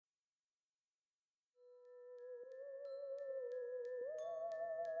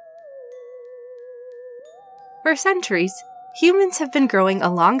For centuries, humans have been growing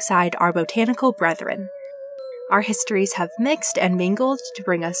alongside our botanical brethren. Our histories have mixed and mingled to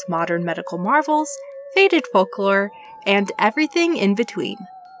bring us modern medical marvels, faded folklore, and everything in between.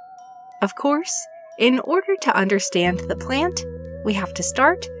 Of course, in order to understand the plant, we have to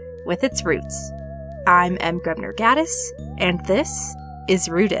start with its roots. I'm M. Grebner-Gaddis, and this is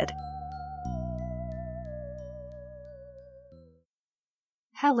Rooted.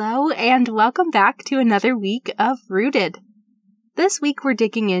 Hello, and welcome back to another week of Rooted. This week we're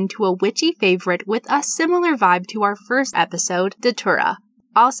digging into a witchy favorite with a similar vibe to our first episode, Datura-a,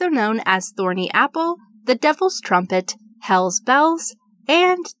 also known as thorny apple, the devil's trumpet, hell's bells,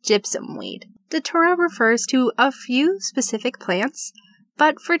 and gypsum weed. Datura-a refers to a few specific plants,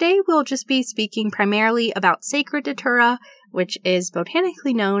 but for today we'll just be speaking primarily about sacred Datura-a, which is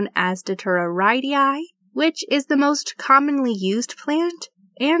botanically known as Datura-a, which is the most commonly used plant,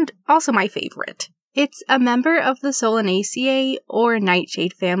 and also my favorite. It's a member of the Solanaceae or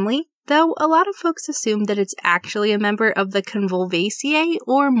nightshade family, though a lot of folks assume that it's actually a member of the Convolvaceae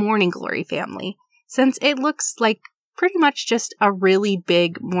or morning glory family, since it looks like pretty much just a really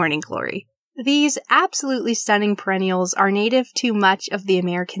big morning glory. These absolutely stunning perennials are native to much of the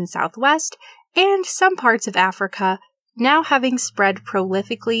American Southwest and some parts of Africa, now having spread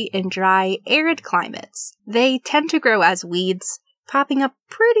prolifically in dry, arid climates. They tend to grow as weeds, popping up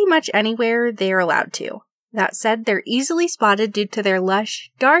pretty much anywhere they're allowed to. That said, they're easily spotted due to their lush,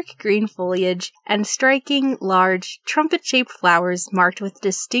 dark green foliage and striking, large, trumpet-shaped flowers marked with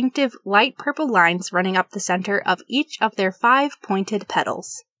distinctive light purple lines running up the center of each of their 5 pointed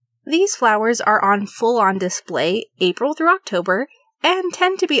petals. These flowers are on full-on display April through October and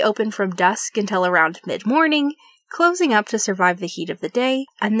tend to be open from dusk until around mid-morning, closing up to survive the heat of the day,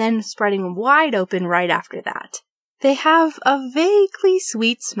 and then spreading wide open right after that. They have a vaguely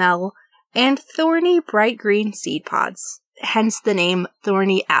sweet smell and thorny bright green seed pods, hence the name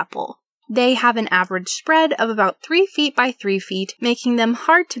thorny apple. They have an average spread of about 3 feet by 3 feet, making them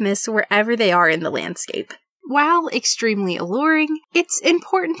hard to miss wherever they are in the landscape. While extremely alluring, it's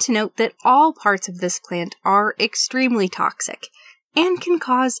important to note that all parts of this plant are extremely toxic and can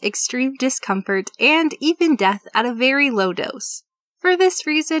cause extreme discomfort and even death at a very low dose. For this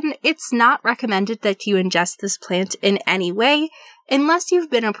reason, it's not recommended that you ingest this plant in any way unless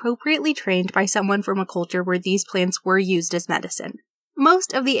you've been appropriately trained by someone from a culture where these plants were used as medicine.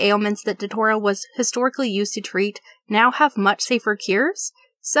 Most of the ailments that Datura was historically used to treat now have much safer cures,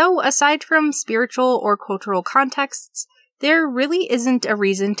 so aside from spiritual or cultural contexts, there really isn't a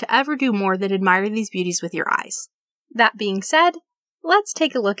reason to ever do more than admire these beauties with your eyes. That being said, let's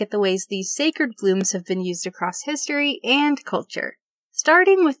take a look at the ways these sacred blooms have been used across history and culture.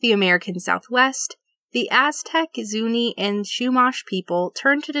 Starting with the American Southwest, the Aztec, Zuni, and Chumash people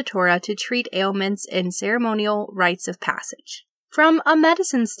turned to Datura to treat ailments in ceremonial rites of passage. From a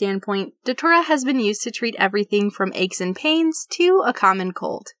medicine standpoint, Datura has been used to treat everything from aches and pains to a common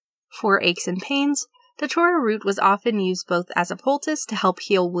cold. For aches and pains, Datura root was often used both as a poultice to help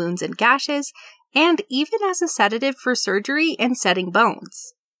heal wounds and gashes, and even as a sedative for surgery and setting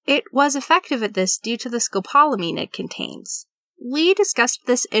bones. It was effective at this due to the scopolamine it contains. We discussed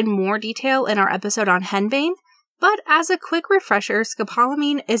this in more detail in our episode on henbane, but as a quick refresher,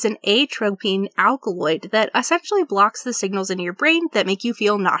 scopolamine is an atropine alkaloid that essentially blocks the signals in your brain that make you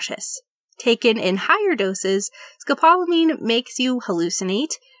feel nauseous. Taken in higher doses, scopolamine makes you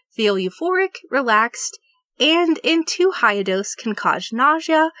hallucinate, feel euphoric, relaxed, and in too high a dose can cause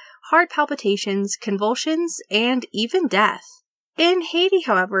nausea, heart palpitations, convulsions, and even death. In Haiti,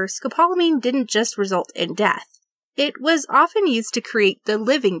 however, scopolamine didn't just result in death. It was often used to create the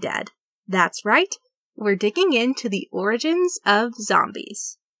living dead. That's right, we're digging into the origins of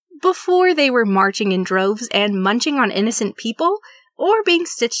zombies. Before they were marching in droves and munching on innocent people, or being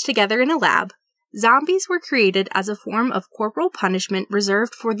stitched together in a lab, zombies were created as a form of corporal punishment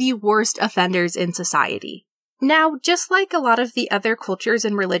reserved for the worst offenders in society. Now, just like a lot of the other cultures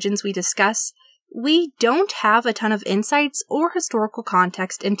and religions we discuss, we don't have a ton of insights or historical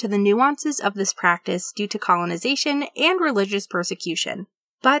context into the nuances of this practice due to colonization and religious persecution.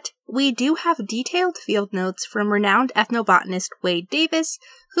 But we do have detailed field notes from renowned ethnobotanist Wade Davis,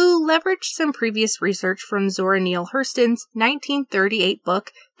 who leveraged some previous research from Zora Neale Hurston's 1938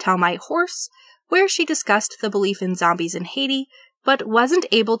 book, Tell My Horse, where she discussed the belief in zombies in Haiti, but wasn't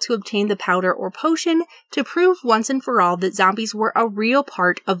able to obtain the powder or potion to prove once and for all that zombies were a real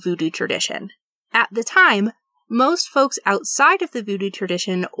part of voodoo tradition. At the time, most folks outside of the voodoo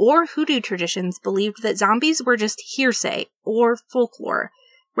tradition or hoodoo traditions believed that zombies were just hearsay or folklore,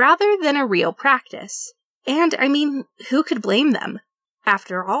 rather than a real practice. And I mean, who could blame them?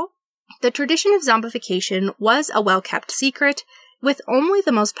 After all, The tradition of zombification was a well-kept secret, with only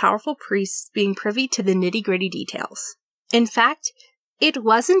the most powerful priests being privy to the nitty-gritty details. In fact, it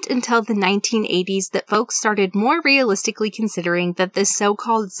wasn't until the 1980s that folks started more realistically considering that this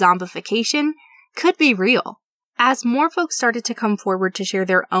so-called zombification could be real, as more folks started to come forward to share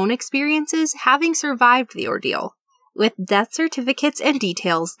their own experiences having survived the ordeal, with death certificates and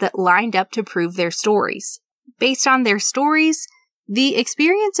details that lined up to prove their stories. Based on their stories, the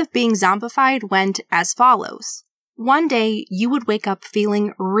experience of being zombified went as follows. One day, you would wake up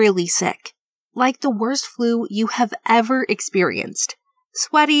feeling really sick, like the worst flu you have ever experienced.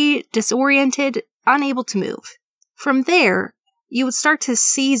 Sweaty, disoriented, unable to move. From there, you would start to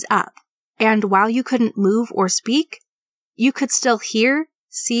seize up, and while you couldn't move or speak, you could still hear,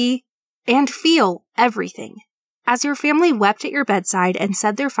 see, and feel everything. As your family wept at your bedside and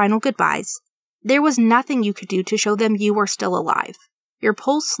said their final goodbyes, there was nothing you could do to show them you were still alive. Your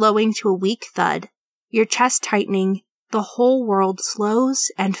pulse slowing to a weak thud, your chest tightening, the whole world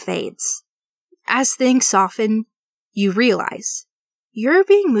slows and fades. As things soften, you realize you're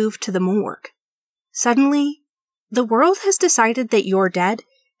being moved to the morgue. Suddenly, the world has decided that you're dead,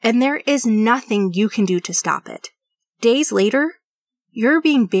 and there is nothing you can do to stop it. Days later, you're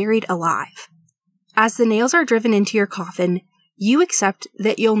being buried alive. As the nails are driven into your coffin, you accept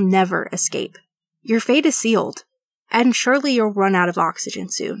that you'll never escape. Your fate is sealed, and surely you'll run out of oxygen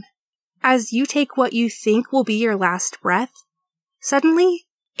soon. As you take what you think will be your last breath, suddenly,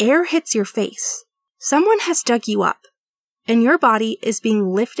 air hits your face. Someone has dug you up, and your body is being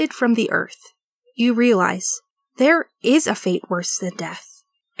lifted from the earth. You realize there is a fate worse than death,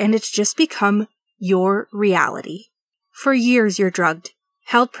 and it's just become your reality. For years you're drugged,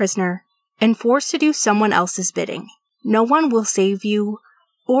 held prisoner, and forced to do someone else's bidding. No one will save you,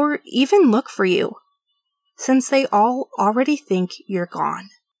 or even look for you, since they all already think you're gone.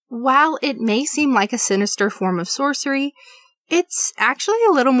 While it may seem like a sinister form of sorcery, it's actually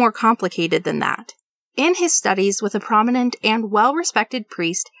a little more complicated than that. In his studies with a prominent and well-respected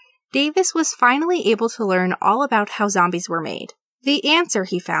priest, Davis was finally able to learn all about how zombies were made. The answer,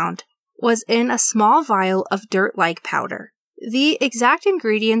 he found, was in a small vial of dirt-like powder. The exact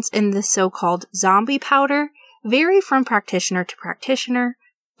ingredients in this so-called zombie powder vary from practitioner to practitioner,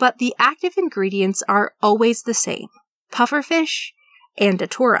 but the active ingredients are always the same: pufferfish and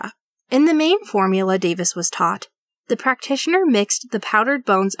Datura-a. In the main formula Davis was taught, the practitioner mixed the powdered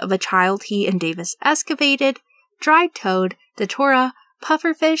bones of a child he and Davis excavated, dried toad, Datura-a,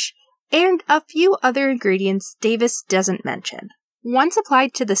 pufferfish, and a few other ingredients Davis doesn't mention. Once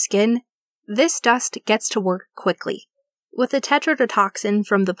applied to the skin, this dust gets to work quickly, with the tetrodotoxin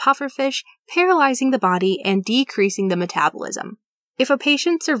from the pufferfish paralyzing the body and decreasing the metabolism. If a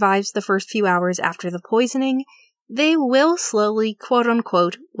patient survives the first few hours after the poisoning, they will slowly,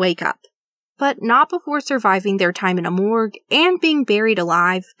 quote-unquote, wake up, but not before surviving their time in a morgue and being buried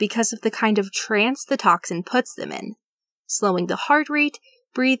alive because of the kind of trance the toxin puts them in, slowing the heart rate,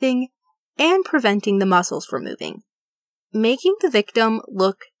 breathing, and preventing the muscles from moving, making the victim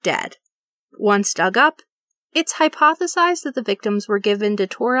look dead. Once dug up, it's hypothesized that the victims were given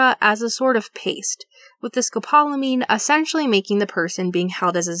Datura as a sort of paste, with the scopolamine essentially making the person being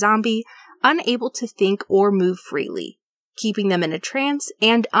held as a zombie unable to think or move freely, keeping them in a trance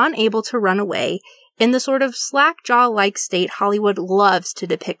and unable to run away in the sort of slack-jaw-like state Hollywood loves to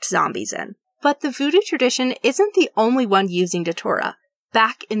depict zombies in. But the voodoo tradition isn't the only one using Datura.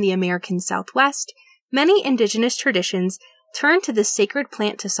 Back in the American Southwest, many indigenous traditions turn to this sacred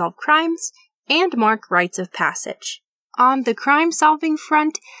plant to solve crimes and mark rites of passage. On the crime-solving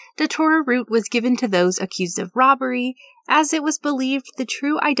front, Datura root was given to those accused of robbery, as it was believed the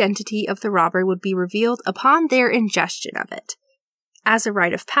true identity of the robber would be revealed upon their ingestion of it. As a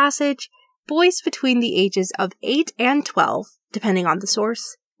rite of passage, boys between the ages of 8 and 12, depending on the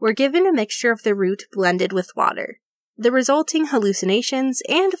source, were given a mixture of the root blended with water. The resulting hallucinations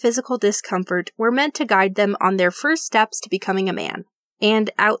and physical discomfort were meant to guide them on their first steps to becoming a man.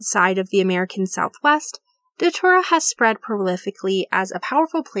 And outside of the American Southwest, Datura has spread prolifically as a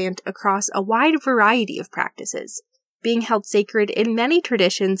powerful plant across a wide variety of practices, being held sacred in many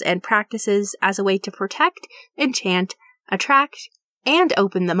traditions and practices as a way to protect, enchant, attract, and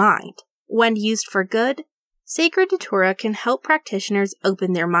open the mind. When used for good, sacred Datura can help practitioners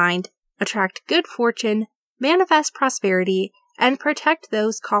open their mind, attract good fortune, manifest prosperity, and protect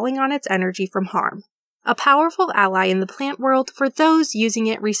those calling on its energy from harm. A powerful ally in the plant world for those using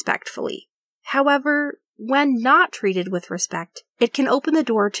it respectfully. However, when not treated with respect, it can open the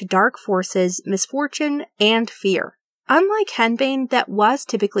door to dark forces, misfortune, and fear. Unlike henbane that was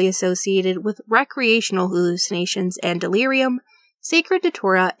typically associated with recreational hallucinations and delirium, Sacred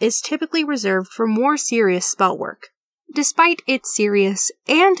Datura is typically reserved for more serious spell work. Despite its serious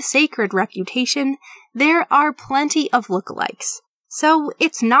and sacred reputation, there are plenty of lookalikes. So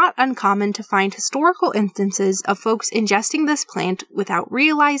it's not uncommon to find historical instances of folks ingesting this plant without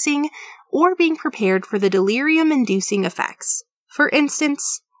realizing or being prepared for the delirium-inducing effects. For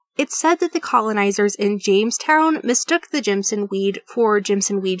instance, it's said that the colonizers in Jamestown mistook the Jimson weed for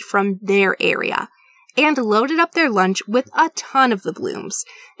Jimson weed from their area, and loaded up their lunch with a ton of the blooms,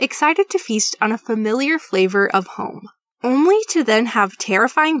 excited to feast on a familiar flavor of home, only to then have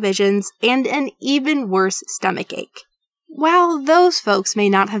terrifying visions and an even worse stomachache. While those folks may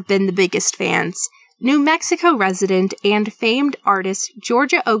not have been the biggest fans, New Mexico resident and famed artist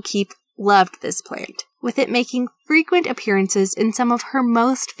Georgia O'Keeffe loved this plant, with it making frequent appearances in some of her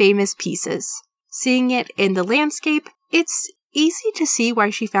most famous pieces. Seeing it in the landscape, it's easy to see why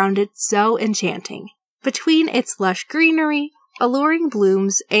she found it so enchanting. Between its lush greenery, alluring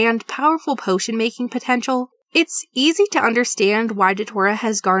blooms, and powerful potion-making potential, it's easy to understand why Datura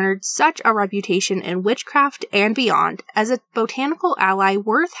has garnered such a reputation in witchcraft and beyond as a botanical ally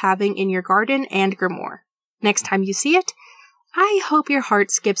worth having in your garden and grimoire. Next time you see it, I hope your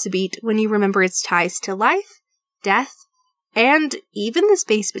heart skips a beat when you remember its ties to life, death, and even the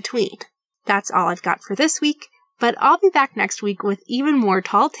space between. That's all I've got for this week, but I'll be back next week with even more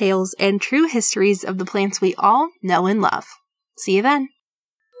tall tales and true histories of the plants we all know and love. See you then!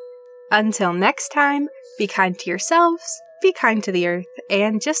 Until next time, be kind to yourselves, be kind to the earth,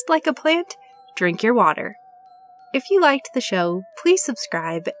 and just like a plant, drink your water. If you liked the show, please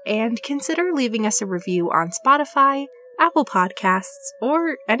subscribe and consider leaving us a review on Spotify, Apple Podcasts,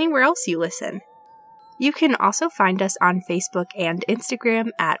 or anywhere else you listen. You can also find us on Facebook and Instagram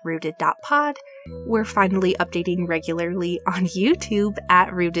at rooted.pod. We're finally updating regularly on YouTube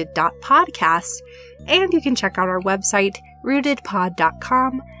at rooted.podcast, and you can check out our website,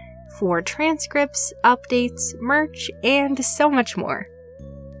 rootedpod.com, for transcripts, updates, merch, and so much more.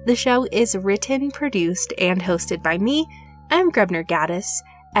 The show is written, produced, and hosted by me. I'm Grebner Gaddis,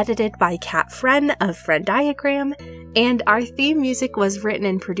 edited by Kat Friend of Friend Diagram, and our theme music was written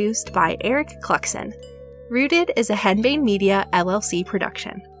and produced by Eric Cluxon. Rooted is a Henbane Media LLC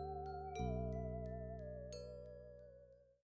production.